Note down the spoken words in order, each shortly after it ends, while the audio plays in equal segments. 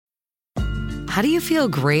How do you feel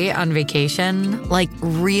great on vacation? Like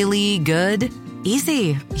really good?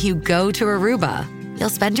 Easy. You go to Aruba. You'll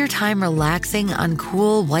spend your time relaxing on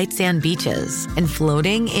cool white sand beaches and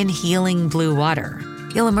floating in healing blue water.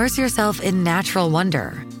 You'll immerse yourself in natural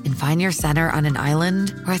wonder and find your center on an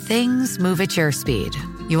island where things move at your speed.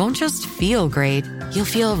 You won't just feel great, you'll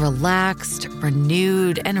feel relaxed,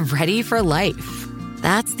 renewed, and ready for life.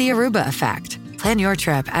 That's the Aruba effect. Plan your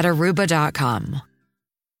trip at Aruba.com.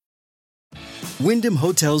 Wyndham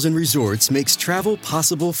Hotels and Resorts makes travel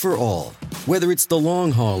possible for all. Whether it's the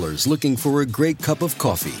long haulers looking for a great cup of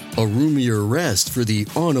coffee, a roomier rest for the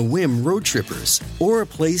on-a-whim road trippers, or a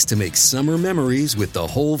place to make summer memories with the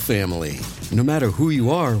whole family. No matter who you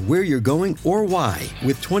are, where you're going, or why,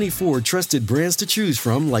 with 24 trusted brands to choose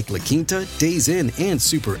from like La Quinta, Days Inn, and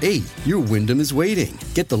Super 8, your Wyndham is waiting.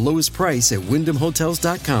 Get the lowest price at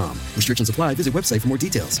WyndhamHotels.com. Restrictions apply. Visit website for more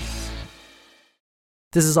details.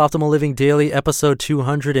 This is Optimal Living Daily, episode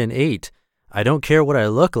 208. I don't care what I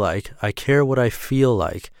look like, I care what I feel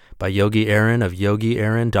like, by Yogi Aaron of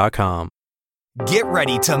YogiAaron.com. Get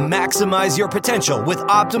ready to maximize your potential with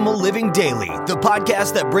Optimal Living Daily, the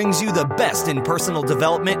podcast that brings you the best in personal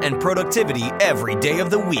development and productivity every day of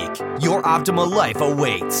the week. Your optimal life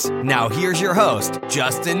awaits. Now here's your host,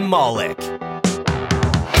 Justin Malik.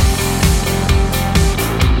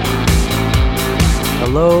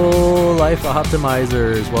 Hello, Life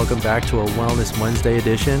Optimizers. Welcome back to a Wellness Wednesday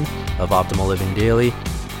edition of Optimal Living Daily.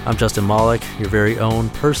 I'm Justin Malik, your very own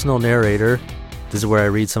personal narrator. This is where I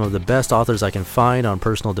read some of the best authors I can find on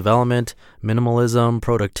personal development, minimalism,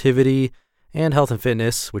 productivity, and health and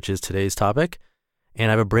fitness, which is today's topic. And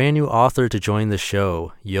I have a brand new author to join the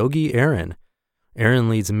show, Yogi Aaron. Aaron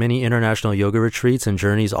leads many international yoga retreats and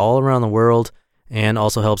journeys all around the world and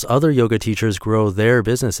also helps other yoga teachers grow their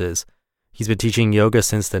businesses. He's been teaching yoga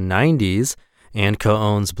since the 90s and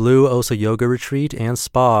co-owns Blue Osa Yoga Retreat and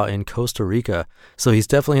Spa in Costa Rica, so he's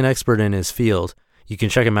definitely an expert in his field. You can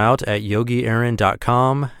check him out at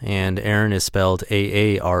YogiAaron.com, and Aaron is spelled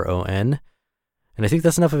Aaron. And I think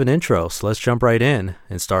that's enough of an intro, so let's jump right in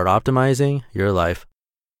and start optimizing your life.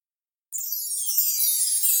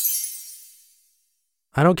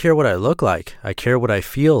 I don't care what I look like, I care what I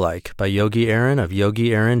feel like, by Yogi Aaron of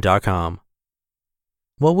YogiAaron.com.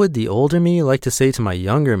 What would the older me like to say to my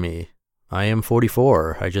younger me? I am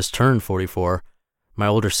 44. I just turned 44. My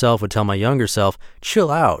older self would tell my younger self,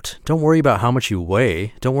 chill out. Don't worry about how much you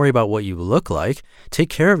weigh. Don't worry about what you look like. Take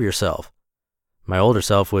care of yourself. My older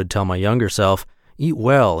self would tell my younger self, eat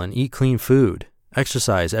well and eat clean food.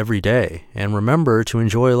 Exercise every day and remember to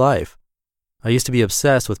enjoy life. I used to be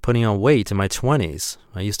obsessed with putting on weight in my 20s.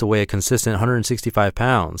 I used to weigh a consistent 165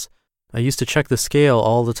 pounds. I used to check the scale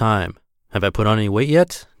all the time. Have I put on any weight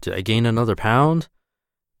yet? Did I gain another pound?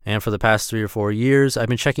 And for the past 3 or 4 years, I've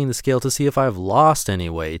been checking the scale to see if I've lost any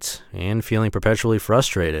weight and feeling perpetually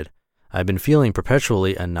frustrated. I've been feeling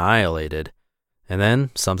perpetually annihilated. And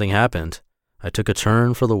then something happened. I took a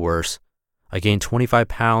turn for the worse. I gained 25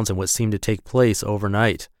 pounds in what seemed to take place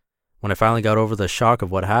overnight. When I finally got over the shock of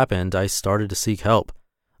what happened, I started to seek help.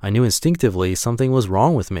 I knew instinctively something was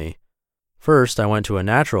wrong with me. First, I went to a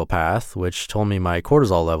naturopath, which told me my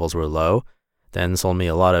cortisol levels were low, then sold me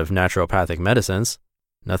a lot of naturopathic medicines.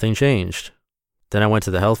 Nothing changed. Then I went to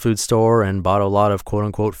the health food store and bought a lot of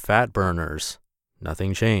quote-unquote fat burners.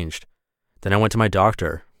 Nothing changed. Then I went to my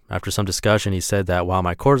doctor. After some discussion, he said that while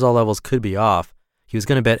my cortisol levels could be off, he was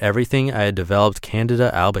going to bet everything I had developed Candida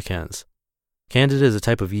albicans. Candida is a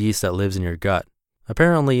type of yeast that lives in your gut.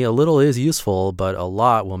 Apparently, a little is useful, but a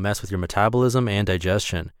lot will mess with your metabolism and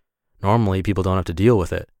digestion. Normally, people don't have to deal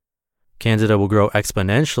with it. Candida will grow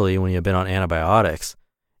exponentially when you've been on antibiotics.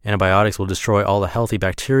 Antibiotics will destroy all the healthy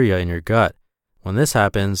bacteria in your gut. When this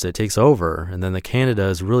happens, it takes over, and then the Candida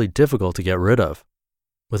is really difficult to get rid of.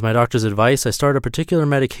 With my doctor's advice, I started a particular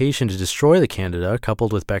medication to destroy the Candida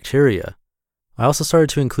coupled with bacteria. I also started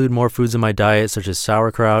to include more foods in my diet, such as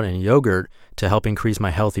sauerkraut and yogurt, to help increase my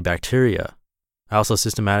healthy bacteria. I also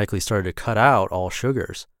systematically started to cut out all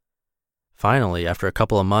sugars. Finally, after a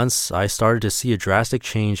couple of months, I started to see a drastic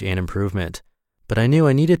change and improvement, but I knew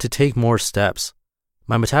I needed to take more steps.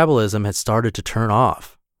 My metabolism had started to turn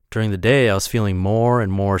off. During the day, I was feeling more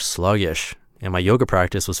and more sluggish, and my yoga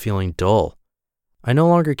practice was feeling dull. I no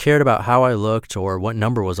longer cared about how I looked or what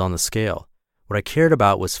number was on the scale. What I cared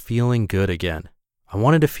about was feeling good again. I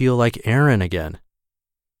wanted to feel like Aaron again.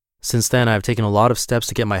 Since then, I've taken a lot of steps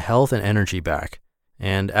to get my health and energy back.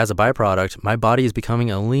 And as a byproduct, my body is becoming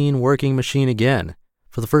a lean working machine again.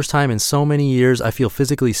 For the first time in so many years, I feel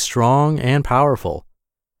physically strong and powerful.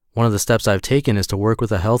 One of the steps I've taken is to work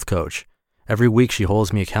with a health coach. Every week she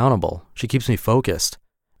holds me accountable. She keeps me focused.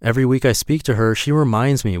 Every week I speak to her, she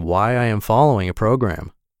reminds me why I am following a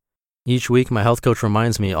program. Each week, my health coach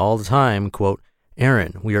reminds me all the time, quote,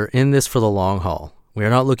 "Aaron, we are in this for the long haul. We are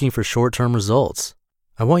not looking for short-term results.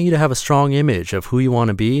 I want you to have a strong image of who you want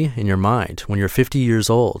to be in your mind when you're 50 years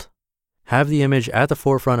old. Have the image at the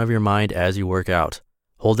forefront of your mind as you work out.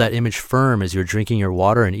 Hold that image firm as you're drinking your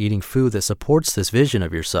water and eating food that supports this vision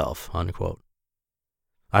of yourself," unquote.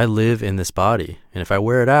 I live in this body, and if I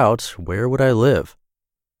wear it out, where would I live?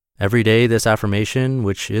 Every day, this affirmation,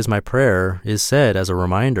 which is my prayer, is said as a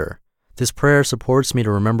reminder. This prayer supports me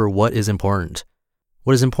to remember what is important.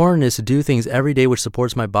 What is important is to do things every day which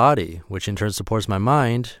supports my body, which in turn supports my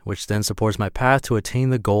mind, which then supports my path to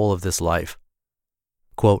attain the goal of this life.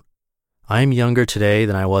 Quote, "I am younger today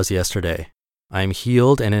than I was yesterday. I am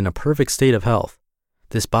healed and in a perfect state of health.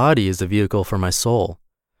 This body is the vehicle for my soul.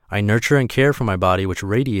 I nurture and care for my body, which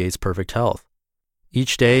radiates perfect health.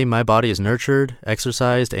 Each day, my body is nurtured,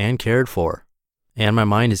 exercised, and cared for, and my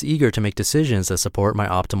mind is eager to make decisions that support my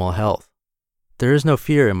optimal health. There is no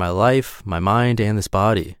fear in my life, my mind, and this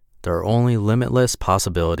body. There are only limitless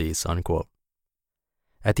possibilities," unquote.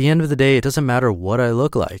 At the end of the day, it doesn't matter what I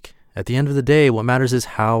look like. At the end of the day, what matters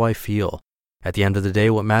is how I feel. At the end of the day,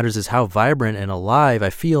 what matters is how vibrant and alive I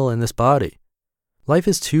feel in this body. Life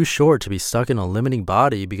is too short to be stuck in a limiting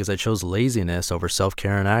body because I chose laziness over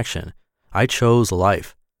self-care and action. I chose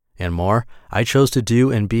life. And more, I chose to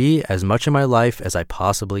do and be as much in my life as I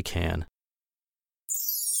possibly can.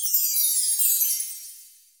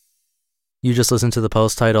 You just listened to the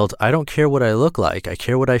post titled, "I Don't Care What I Look Like, I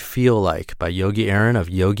Care What I Feel Like" by Yogi Aaron of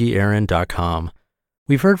yogiaaron.com.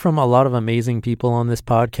 We've heard from a lot of amazing people on this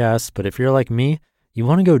podcast, but if you're like me, you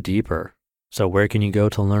want to go deeper. So where can you go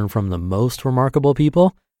to learn from the most remarkable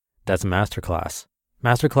people? That's Masterclass.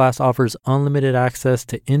 Masterclass offers unlimited access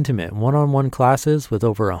to intimate one-on-one classes with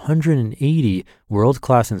over 180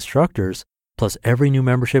 world-class instructors, plus every new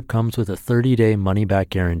membership comes with a 30-day money-back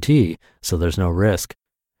guarantee, so there's no risk.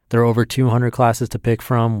 There are over 200 classes to pick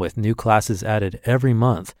from, with new classes added every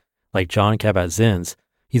month, like Jon Kabat-Zinn's.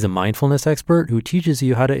 He's a mindfulness expert who teaches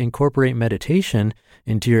you how to incorporate meditation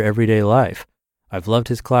into your everyday life. I've loved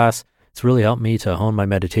his class. It's really helped me to hone my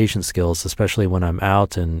meditation skills, especially when I'm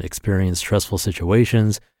out and experience stressful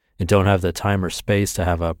situations and don't have the time or space to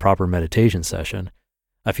have a proper meditation session.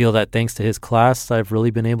 I feel that thanks to his class, I've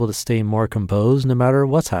really been able to stay more composed no matter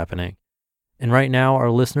what's happening. And right now,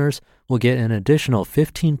 our listeners will get an additional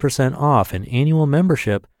 15% off an annual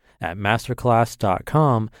membership at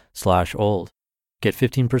masterclass.com/old. Get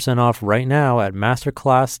 15% off right now at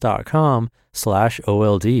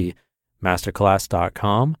masterclass.com/OLD,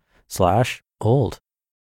 masterclass.com/old.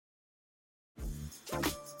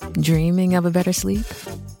 Dreaming of a better sleep?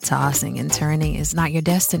 Tossing and turning is not your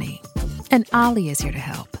destiny. And Ollie is here to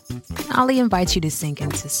help. Ollie invites you to sink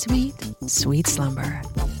into sweet, sweet slumber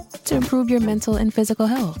to improve your mental and physical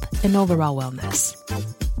health and overall wellness.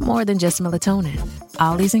 More than just melatonin,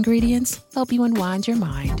 Ollie's ingredients help you unwind your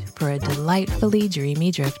mind for a delightfully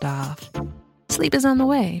dreamy drift off. Sleep is on the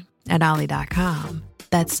way at Ollie.com.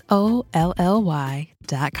 That's OLLY.com.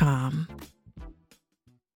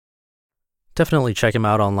 Definitely check him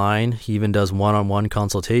out online. He even does one-on-one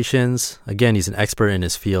consultations. Again, he's an expert in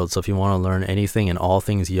his field, so if you want to learn anything and all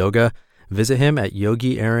things yoga, visit him at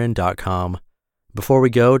yogiaaron.com. Before we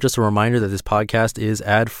go, just a reminder that this podcast is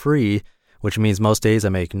ad-free, which means most days I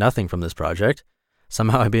make nothing from this project.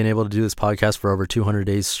 Somehow I've been able to do this podcast for over 200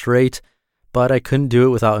 days straight, but I couldn't do it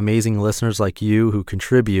without amazing listeners like you who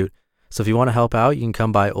contribute. So if you want to help out, you can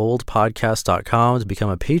come by oldpodcast.com to become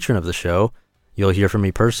a patron of the show. You'll hear from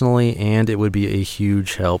me personally, and it would be a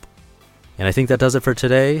huge help. And I think that does it for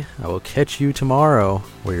today. I will catch you tomorrow,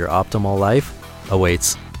 where your optimal life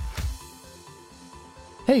awaits.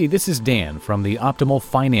 Hey, this is Dan from the Optimal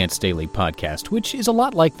Finance Daily podcast, which is a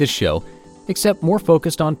lot like this show, except more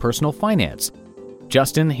focused on personal finance.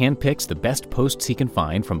 Justin handpicks the best posts he can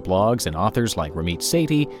find from blogs and authors like Ramit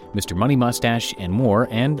Sethi, Mr. Money Mustache, and more,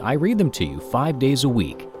 and I read them to you 5 days a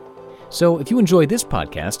week. So if you enjoy this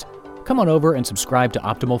podcast, come on over and subscribe to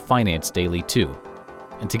Optimal Finance Daily too.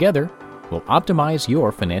 And together, we'll optimize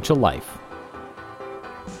your financial life.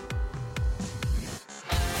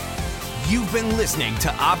 You've been listening to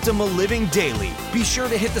Optimal Living Daily. Be sure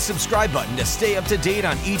to hit the subscribe button to stay up to date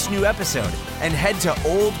on each new episode, and head to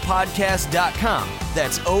oldpodcast.com.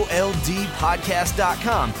 That's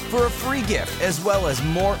OLDpodcast.com for a free gift, as well as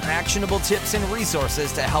more actionable tips and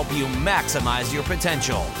resources to help you maximize your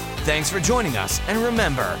potential. Thanks for joining us, and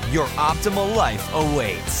remember, your optimal life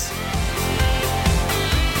awaits.